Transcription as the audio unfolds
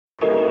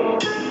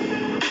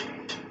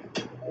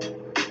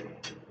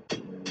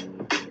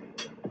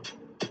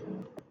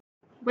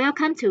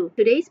Welcome to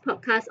today's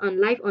podcast on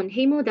Life on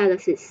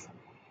Haemodialysis.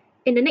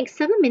 In the next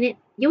 7 minutes,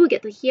 you will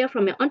get to hear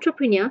from an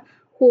entrepreneur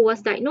who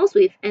was diagnosed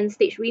with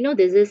end-stage renal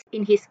disease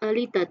in his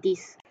early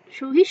 30s.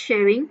 Through his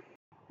sharing,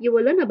 you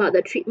will learn about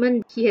the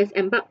treatment he has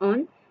embarked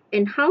on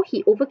and how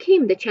he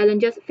overcame the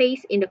challenges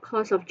faced in the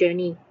course of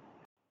journey.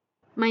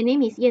 My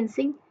name is Yan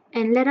Sing,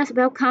 and let us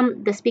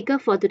welcome the speaker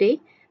for today,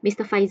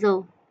 Mr.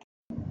 Faizal.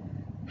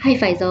 Hi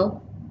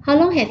Faizal, how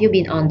long have you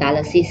been on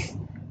dialysis?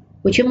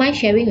 Would you mind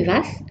sharing with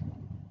us?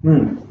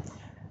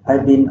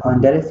 I've been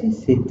on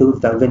dialysis since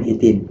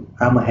 2018.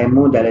 I'm a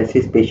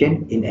Haemodialysis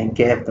patient in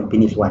NKF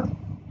Tampines 1.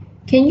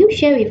 Can you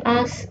share with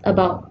us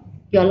about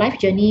your life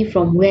journey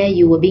from where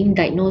you were being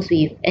diagnosed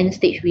with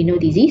end-stage renal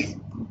disease?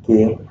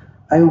 Okay,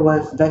 I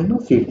was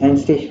diagnosed with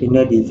end-stage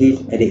renal disease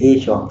at the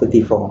age of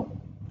 34.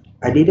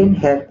 I didn't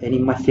have any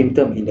much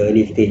symptom in the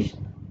early stage.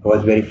 I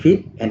was very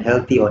fit and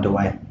healthy all the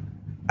while.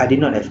 I did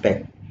not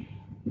expect.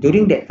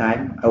 During that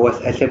time, I was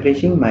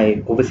establishing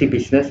my overseas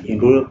business in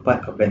rural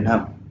part of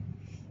Vietnam.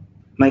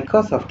 My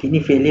cause of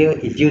kidney failure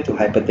is due to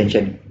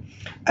hypertension.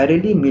 I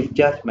really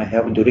misjudged my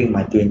health during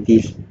my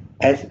 20s.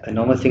 As a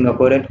normal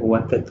Singaporean who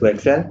wanted to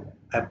excel,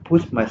 I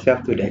pushed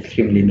myself to the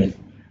extreme limit,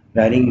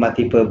 running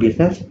multiple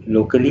businesses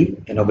locally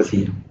and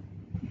overseas.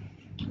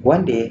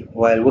 One day,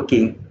 while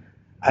working,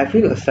 I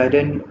feel a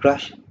sudden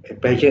rush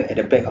of pressure at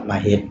the back of my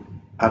head.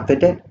 After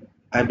that,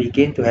 I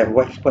began to have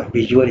white spot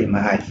visual in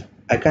my eyes.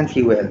 I can't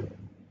see well.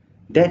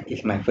 That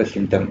is my first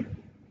symptom.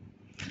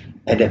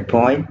 At that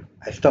point,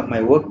 I stopped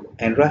my work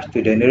and rushed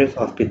to the nearest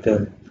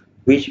hospital,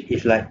 which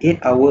is like 8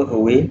 hours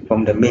away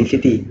from the main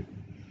city.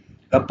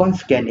 Upon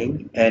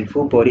scanning and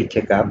full body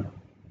checkup,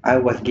 I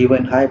was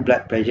given high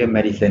blood pressure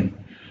medicine.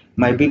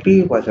 My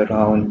BP was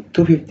around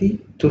 250,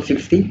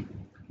 260,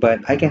 but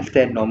I can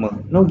stand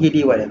normal, no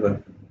giddy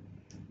whatever.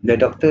 The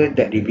doctor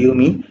that reviewed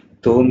me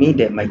told me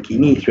that my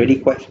kidney is really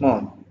quite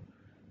small.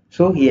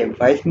 So he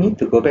advised me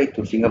to go back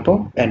to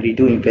Singapore and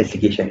redo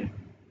investigation.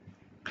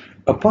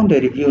 Upon the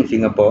review in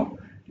Singapore,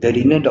 the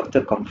renal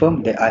doctor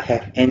confirmed that I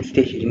have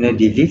end-stage renal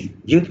disease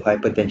due to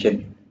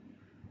hypertension.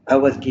 I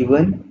was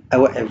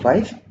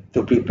advised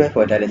to prepare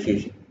for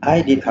dialysis.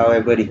 I did,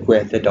 however,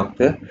 request the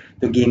doctor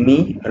to give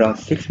me around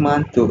 6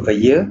 months to a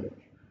year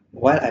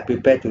while I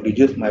prepare to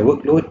reduce my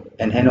workload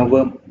and hand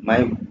over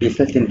my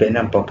business in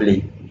Vietnam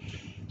properly.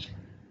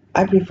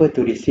 I prefer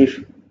to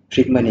receive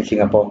treatment in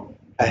Singapore.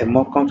 I have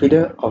more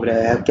confidence of the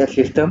healthcare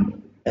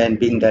system and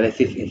being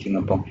dialysis in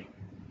Singapore.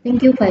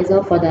 Thank you,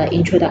 Faisal, for the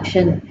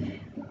introduction.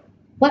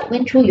 What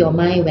went through your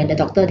mind when the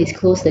doctor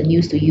disclosed the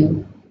news to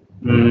you?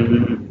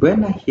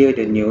 When I hear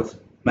the news,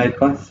 my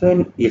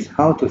concern is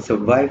how to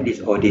survive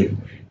this ordeal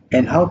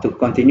and how to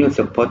continue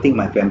supporting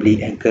my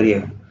family and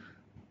career.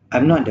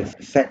 I'm not the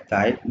sad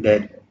type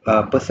that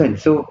person,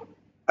 so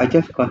I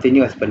just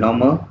continue as per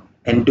normal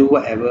and do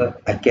whatever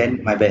I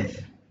can my best.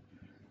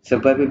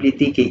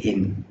 Survivability kick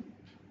in.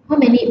 How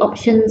many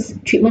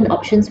treatment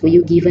options were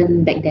you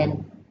given back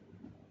then?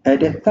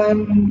 At that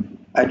time,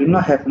 I do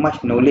not have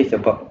much knowledge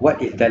about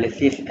what is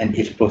dialysis and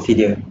its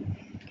procedure.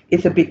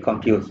 It's a bit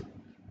confused,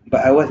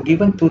 but I was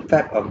given two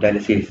types of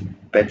dialysis: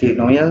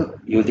 peritoneal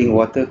using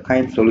water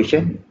kind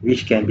solution,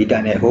 which can be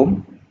done at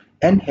home,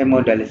 and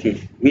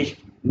hemodialysis, which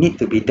need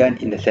to be done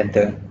in the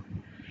center.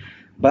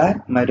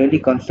 But my really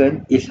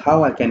concern is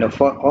how I can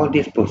afford all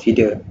this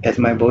procedure as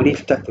my body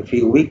starts to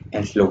feel weak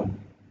and slow.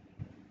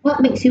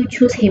 What makes you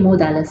choose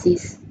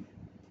hemodialysis?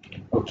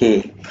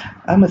 Okay,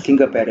 I'm a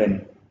single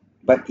parent,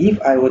 but if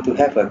I were to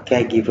have a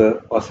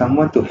caregiver or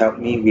someone to help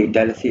me with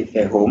dialysis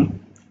at home,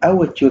 I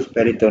would choose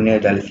peritoneal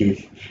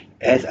dialysis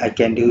as I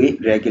can do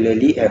it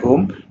regularly at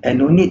home and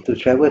no need to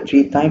travel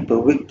 3 times per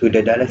week to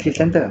the dialysis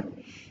center.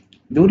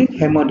 During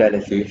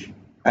hemodialysis,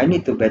 I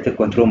need to better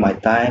control my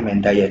time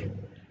and diet.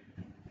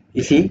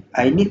 You see,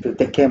 I need to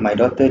take care of my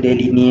daughter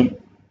daily need,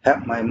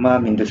 help my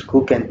mom in the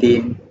school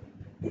canteen,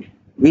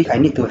 which I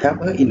need to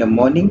help her in the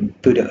morning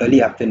to the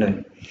early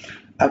afternoon.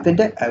 After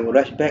that, I will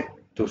rush back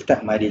to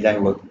start my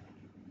design work.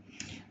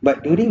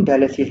 But during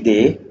dialysis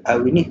day, I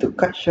will need to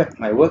cut short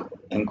my work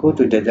and go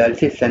to the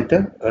dialysis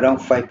center around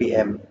 5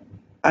 p.m.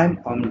 I'm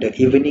on the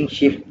evening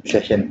shift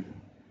session.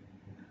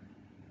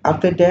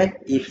 After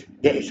that, if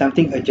there is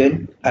something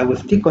urgent, I will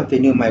still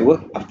continue my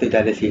work after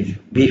dialysis.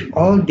 With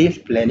all this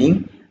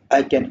planning,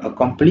 I can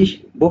accomplish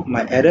both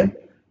my errand,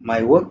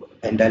 my work,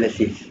 and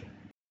dialysis.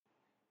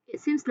 It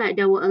seems like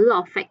there were a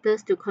lot of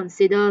factors to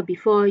consider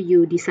before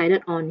you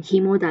decided on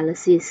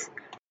hemodialysis.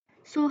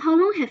 So, how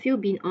long have you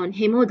been on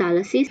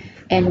hemodialysis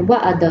and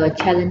what are the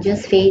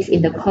challenges faced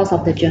in the course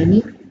of the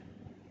journey?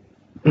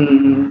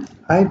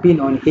 I've been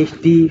on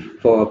HD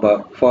for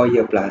about 4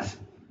 years plus.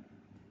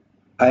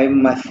 I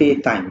must say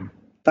time.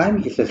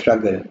 Time is a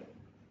struggle.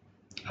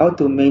 How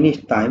to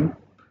manage time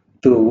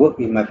to work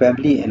with my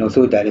family and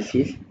also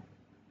dialysis.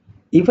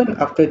 Even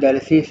after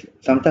dialysis,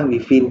 sometimes we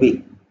feel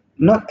weak.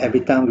 Not every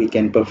time we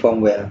can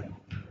perform well.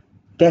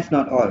 That's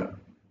not all.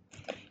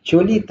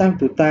 Surely time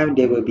to time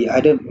there will be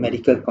other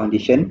medical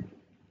condition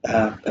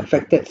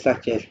affected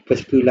such as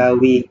vascular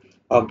weak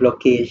or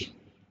blockage,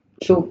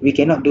 so we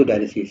cannot do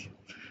dialysis.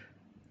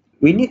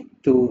 We need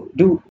to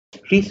do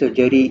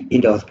pre-surgery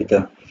in the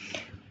hospital.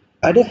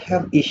 Other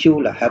health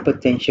issues like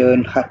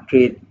hypertension, heart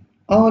rate,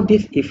 all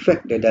this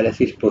affect the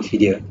dialysis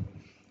procedure.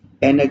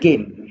 And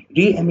again,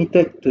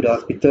 re-admitted to the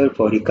hospital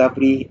for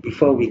recovery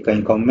before we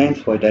can commence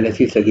for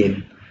dialysis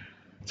again.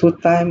 So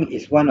time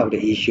is one of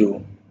the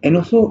issue, and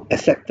also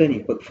acceptance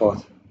in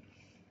workforce.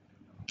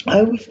 I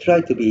always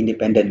try to be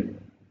independent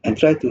and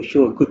try to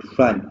show a good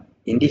front.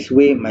 In this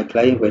way, my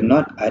client will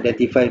not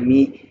identify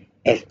me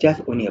as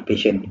just only a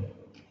patient.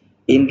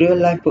 In real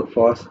life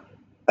workforce,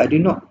 I do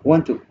not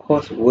want to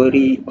cause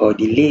worry or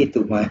delay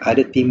to my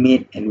other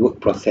teammate and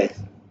work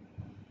process.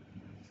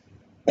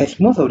 As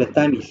most of the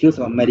time is used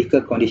on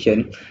medical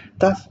condition,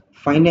 thus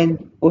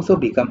finance also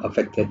become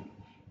affected.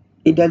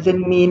 It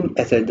doesn't mean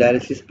as a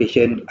dialysis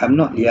patient, I'm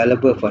not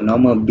liable for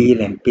normal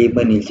bill and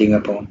payment in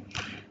Singapore.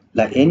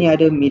 Like any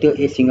other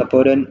middle-aged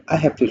Singaporean, I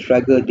have to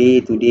struggle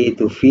day to day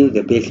to fill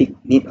the basic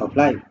need of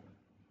life.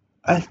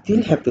 I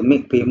still have to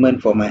make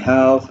payment for my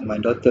house, my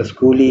daughter's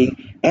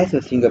schooling as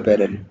a single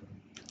parent.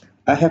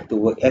 I have to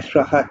work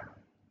extra hard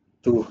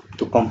to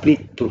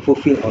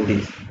fulfill all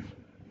this.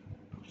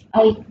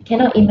 I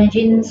cannot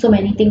imagine so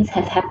many things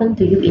have happened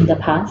to you in the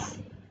past.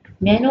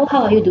 May I know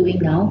how are you doing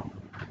now?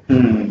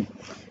 Hmm,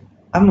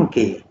 I'm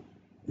okay.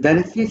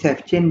 Dialysis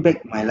have changed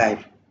back my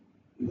life,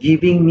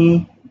 giving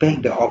me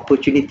back the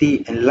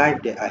opportunity and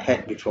life that I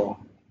had before.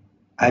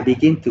 I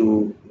begin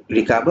to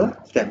recover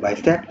step by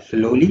step,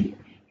 slowly,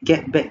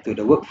 get back to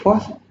the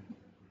workforce,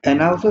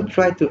 and I also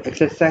try to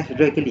exercise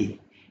regularly.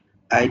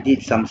 I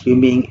did some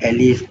swimming at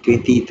least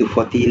 20 to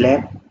 40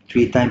 laps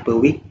 3 times per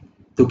week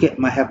to get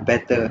my health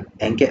better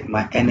and get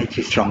my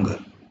energy stronger.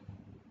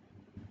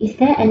 Is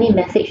there any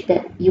message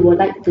that you would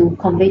like to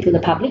convey to the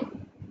public?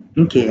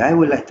 Okay, I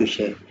would like to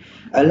share.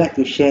 I like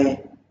to share,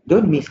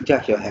 don't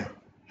misjudge your health.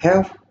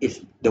 Health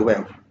is the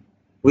wealth.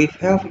 With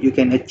health, you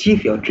can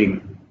achieve your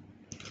dream.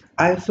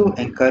 I also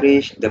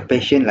encourage the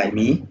patient like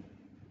me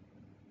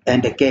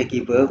and the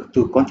caregiver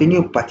to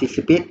continue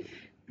participate,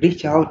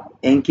 reach out,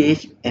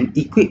 engage, and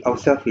equip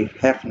ourselves with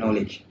health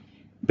knowledge.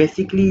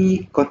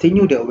 Basically,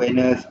 continue the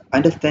awareness,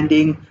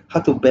 understanding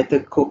how to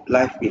better cope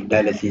life with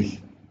dialysis.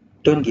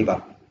 Don't give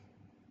up.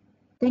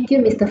 Thank you,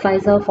 Mr.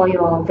 Faisal, for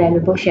your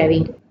valuable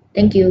sharing.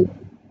 Thank you.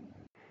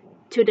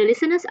 To the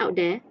listeners out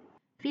there,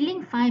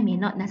 feeling fine may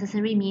not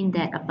necessarily mean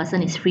that a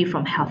person is free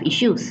from health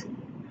issues.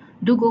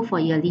 Do go for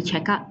a yearly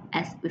checkup,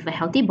 as with a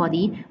healthy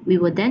body, we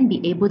will then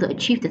be able to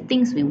achieve the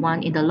things we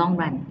want in the long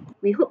run.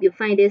 We hope you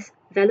find this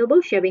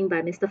valuable sharing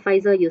by Mr.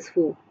 Faisal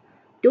useful.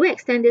 Do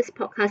extend this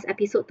podcast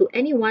episode to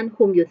anyone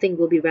whom you think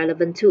will be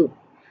relevant too.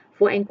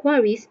 For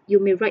enquiries, you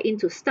may write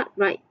into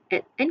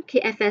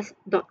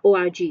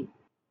startright@nkfs.org.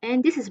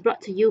 And this is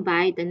brought to you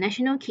by the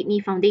National Kidney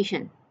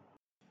Foundation.